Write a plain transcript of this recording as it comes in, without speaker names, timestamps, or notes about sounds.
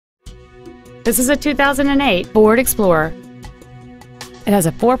This is a 2008 Ford Explorer. It has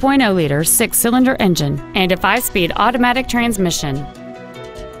a 4.0-liter six-cylinder engine and a 5-speed automatic transmission.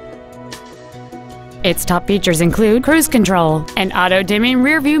 Its top features include cruise control, an auto-dimming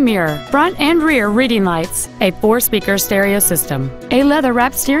rear-view mirror, front and rear reading lights, a 4-speaker stereo system, a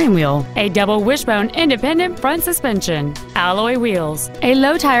leather-wrapped steering wheel, a double wishbone independent front suspension, alloy wheels, a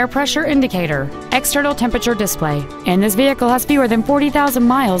low tire pressure indicator, external temperature display, and this vehicle has fewer than 40,000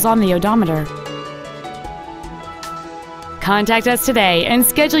 miles on the odometer. Contact us today and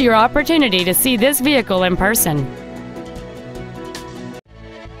schedule your opportunity to see this vehicle in person.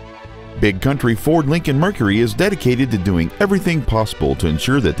 Big Country Ford Lincoln Mercury is dedicated to doing everything possible to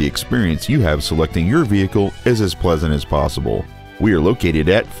ensure that the experience you have selecting your vehicle is as pleasant as possible. We are located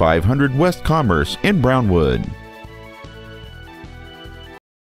at 500 West Commerce in Brownwood.